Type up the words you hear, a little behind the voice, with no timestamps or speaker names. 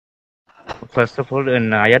first of all, in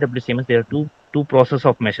IRWCM, there are two process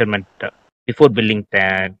of measurement before billing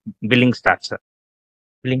starts.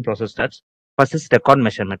 Billing process starts. First is record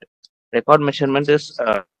measurement. Record measurement is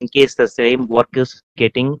in case the same work is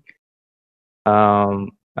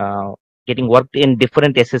um, uh, getting worked in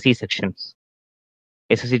different SSE sections.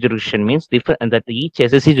 SSE jurisdiction means different, and that each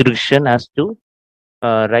SSE jurisdiction has to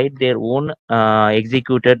write their own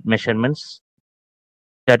executed measurements.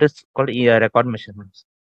 That is called record measurements.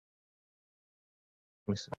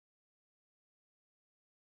 Yes.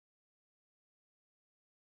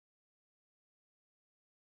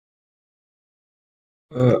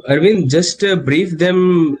 Arvind, just brief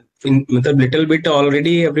them in a little bit.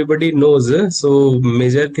 Already everybody knows. So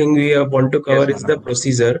major thing we want to cover is the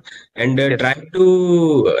procedure, and try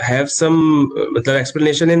to have some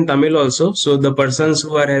explanation in Tamil also, so the persons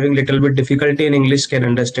who are having little bit difficulty in English can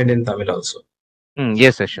understand in Tamil also.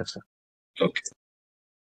 Yes, sir, sure, sir. Okay.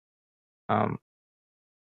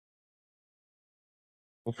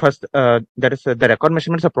 First, that is the record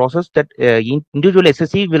measurement is a process that individual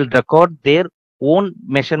SSE will record their own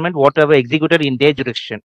measurement, whatever executed in their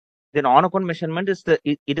jurisdiction. Then on-account measurement is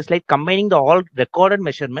it is like combining the all recorded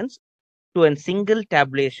measurements to a single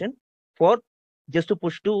tabulation for just to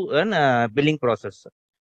push to an billing process.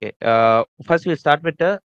 Okay. First, we'll start with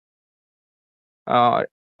the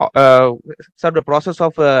the process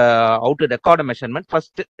of how to record a measurement.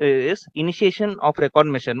 First is initiation of record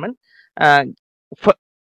measurement.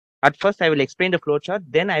 At first, I will explain the flowchart.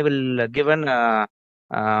 Then I will give an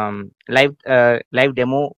live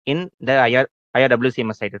demo in the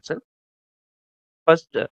IRWCM site itself.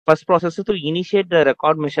 First process is to initiate the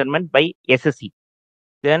record measurement by SSE.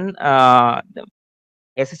 Then the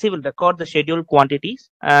SSE will record the scheduled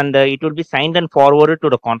quantities, and it will be signed and forwarded to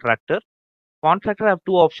the contractor. Contractor have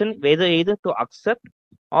two options: either to accept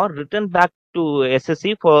or return back to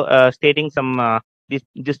SSE for stating some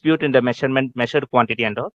dispute in the measured quantity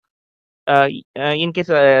and all. In case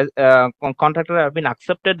contractor have been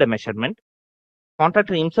accepted the measurement,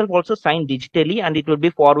 contractor himself also signed digitally, and it will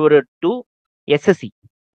be forwarded to SSE.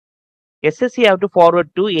 SSE have to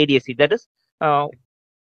forward to ADSC. That is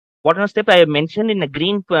whatever step I have mentioned in the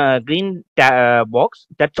green box.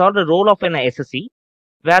 That's all the role of an SSE,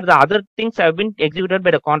 where the other things have been executed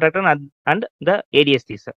by the contractor and the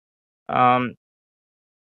ADSC.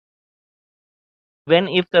 When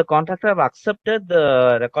if the contractor have accepted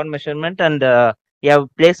the record measurement and he have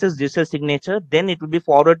placed his digital signature, then it will be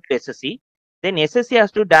forwarded to SSE. Then SSE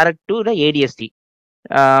has to direct to the ADST.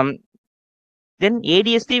 Then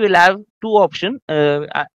ADST will have two options.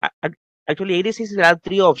 Actually, ADST will have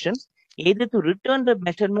three options: either to return the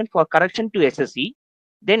measurement for correction to SSE,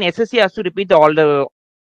 then SSE has to repeat all the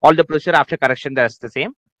procedure after correction. That's the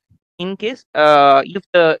same. In case if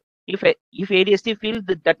ADST feels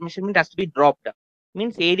that measurement has to be dropped,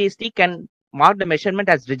 means ADST can mark the measurement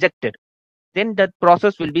as rejected. Then that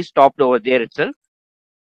process will be stopped over there itself.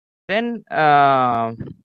 Then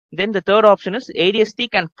the third option is ADST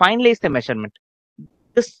can finalize the measurement.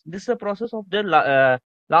 This is a process of the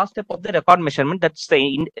last step of the record measurement. That's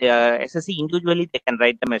the SSE individually they can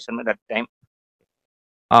write the measurement at the time.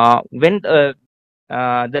 When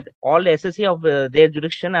that all SSE of their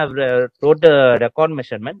jurisdiction have wrote the record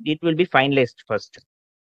measurement, it will be finalized first.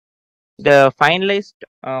 The finalized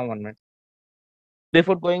 1 minute.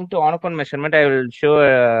 Before going to on-account measurement, I will show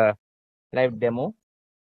a live demo.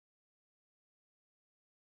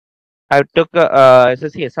 I took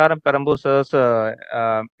SSE SRM Perambus's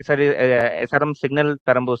SRM Signal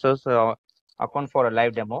Perambus's account for a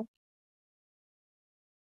live demo.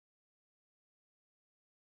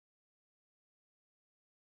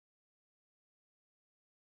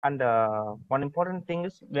 And one important thing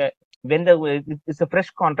is when it's a fresh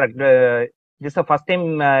contract, this is the first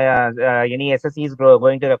time any SSE is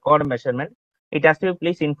going to record a measurement, it has to be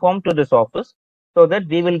please informed to this office so that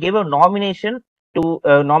we will give a nomination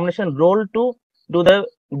role to do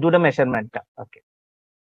the measurement. Okay.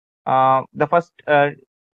 The first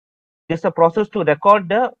this is a process to record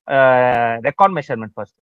the record measurement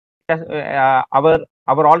first. Our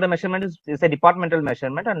all the measurement is a departmental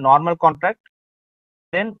measurement and normal contract.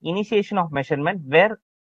 Then initiation of measurement, where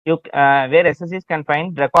SSEs can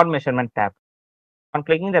find record measurement tab. On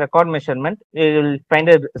clicking the record measurement, you will find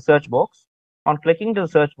a search box. On clicking the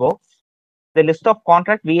search box, the list of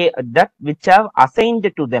contract which have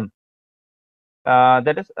assigned to them.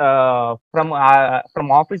 That is from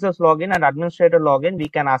officers login and administrator login, we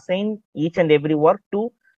can assign each and every work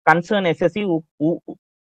to concern SSE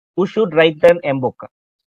who should write the MBOK.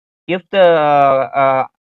 If the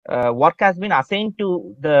work has been assigned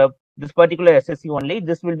to this particular SSE only,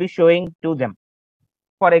 this will be showing to them.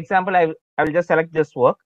 For example, I will just select this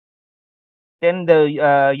work. Then the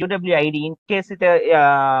UWID, in case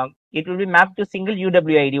it will be mapped to single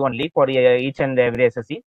UWID only for each and every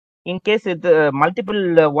SSE. In case it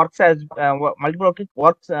multiple works as multiple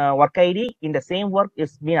work ID in the same work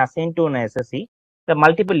is being assigned to an SSE, the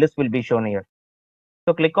multiple list will be shown here.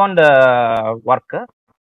 So click on the worker.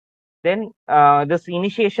 Then this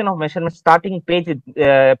initiation of measurement starting page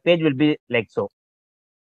will be like so.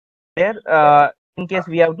 There, in case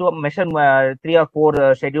we have to measure 3 or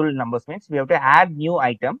 4 schedule numbers, means we have to add new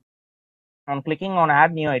item. On clicking on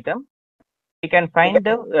add new item, we can find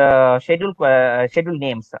the schedule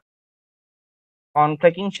names. On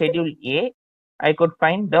clicking schedule A, I could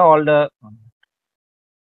find all the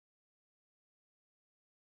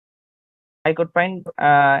I could find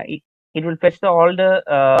it will fetch all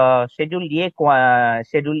the schedule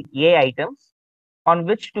A items on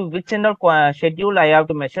which end of schedule I have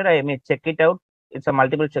to measure. I may check it out. It's a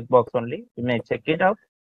multiple checkbox only. You may check it out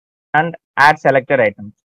and add selected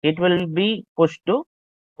items. It will be pushed to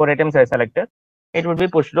 4 items I selected. It will be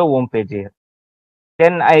pushed to home page here.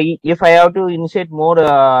 Then if I have to initiate more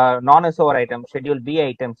non-SOR items, schedule B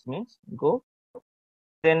items means go.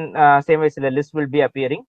 Then same as the list will be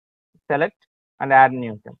appearing. Select and add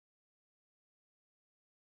new item.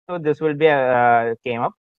 So this will be came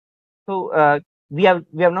up. So we have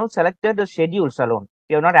now selected the schedules alone.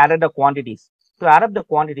 We have not added the quantities. To add up the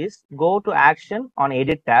quantities, go to action on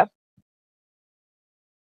edit tab.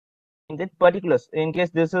 In that particulars, in case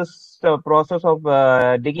this is the process of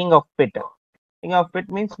digging of pit. Digging of pit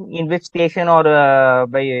means in which station or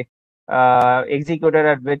by executed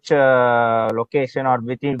at which location or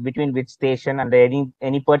between which station, and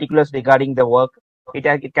any particulars regarding the work.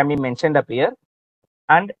 It can be mentioned up here.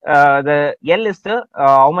 And the L is the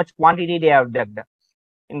how much quantity they have dug.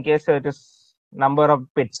 In case it is number of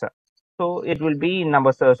pits, so it will be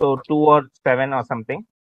numbers, so 2 or 7 or something.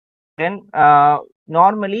 Then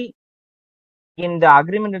normally in the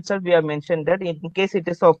agreement itself, we have mentioned that in case it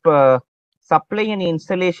is of supply and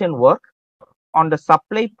installation work, on the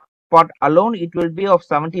supply part alone, it will be of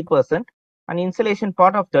 70%, and installation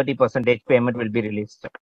part of 30% payment will be released.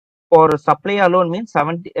 For supply alone means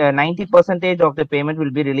 90% of the payment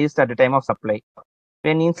will be released at the time of supply.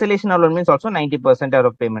 When installation alone means also 90%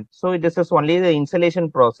 of payment. So this is only the installation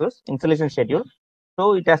process, installation schedule.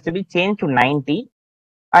 So it has to be changed to 90.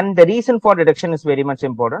 And the reason for deduction is very much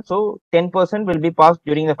important. So 10% will be passed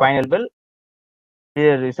during the final bill.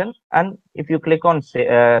 The reason. And if you click on save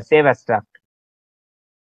as draft,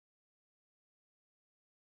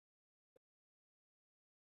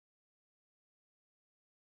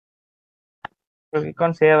 so click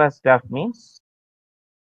on save as draft means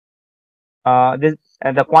this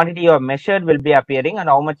the quantity you have measured will be appearing and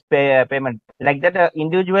how much payment. Like that,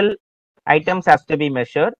 individual items has to be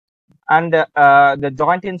measured, and the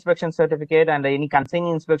joint inspection certificate and any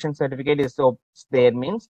consignee inspection certificate is so there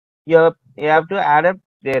means you have to add up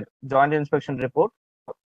their joint inspection report,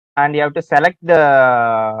 and you have to select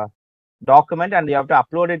the document and you have to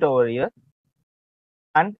upload it over here,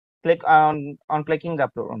 and click on clicking the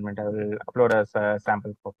upload moment. I will upload as a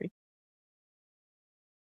sample copy.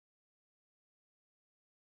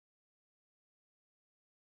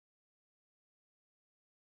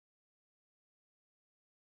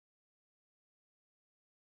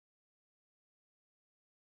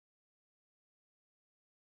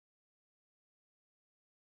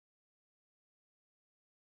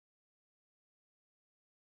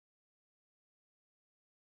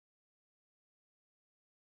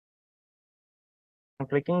 I'm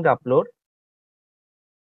clicking the upload.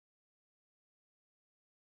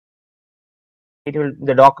 It will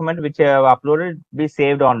the document which I have uploaded be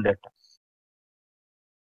saved on that.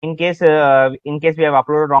 In case we have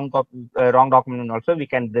uploaded wrong document also, we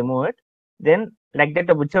can remove it. Then like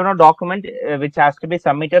that, whichever document which has to be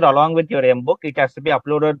submitted along with your MBOK, it has to be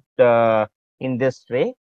uploaded in this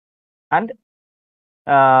way, and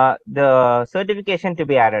the certification to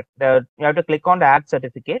be added. You have to click on the add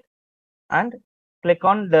certificate and click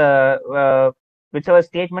on the whichever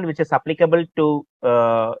statement which is applicable to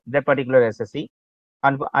that particular SSE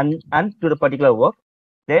and to the particular work.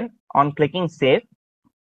 Then on clicking save,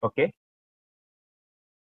 okay.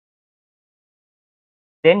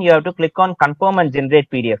 Then you have to click on confirm and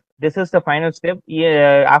generate PDF. This is the final step.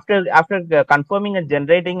 After confirming and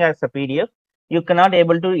generating as a PDF, you cannot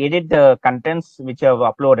able to edit the contents which you have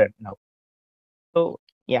uploaded now. So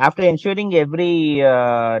yeah, after ensuring every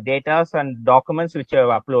data and documents which you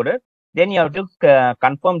have uploaded, then you have to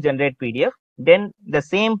confirm generate PDF. Then the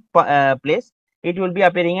same place it will be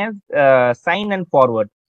appearing as sign and forward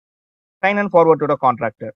to the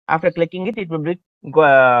contractor. After clicking it, it will be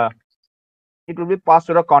it will be passed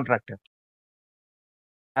to the contractor.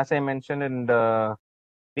 As I mentioned in the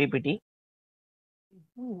PPT,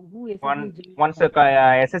 once the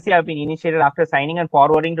SSC have been initiated after signing and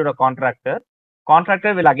forwarding to the contractor,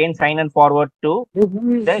 contractor will again sign and forward to the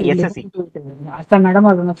SSC. Asta madam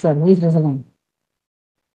or not, sir? Who is listening?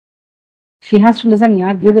 She has to listen.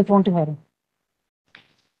 Yeah, give the phone to her.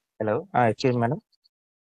 Hello, excuse me, madam.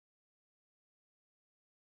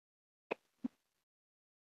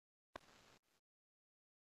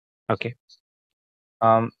 Okay.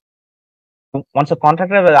 Once a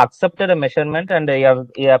contractor has accepted a measurement and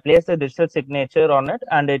you have placed a digital signature on it,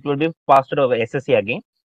 and it will be passed to the SSC again.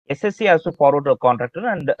 SSC has to forward to a contractor,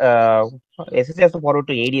 and SSC has to forward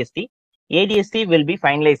to ADST. ADST will be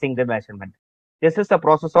finalizing the measurement. This is the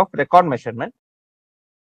process of record measurement.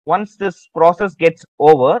 Once this process gets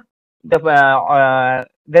over, the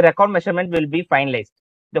record measurement will be finalized.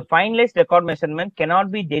 The finalized record measurement cannot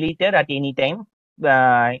be deleted at any time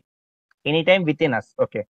within us.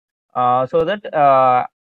 Okay. So that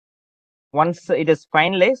once it is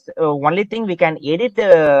finalized, only thing we can edit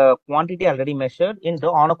the quantity already measured in the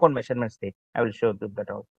on account measurement state. I will show you that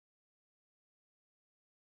out.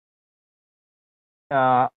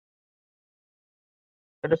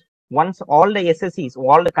 That is, once all the SSCs,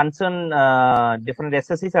 all the concerned different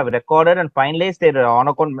SSCs have recorded and finalized their on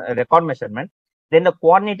account record measurement, then the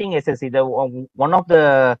coordinating SSC, the one of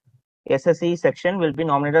the SSC section will be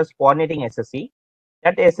nominated as coordinating SSC.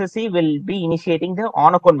 That SSC will be initiating the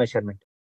on account measurement.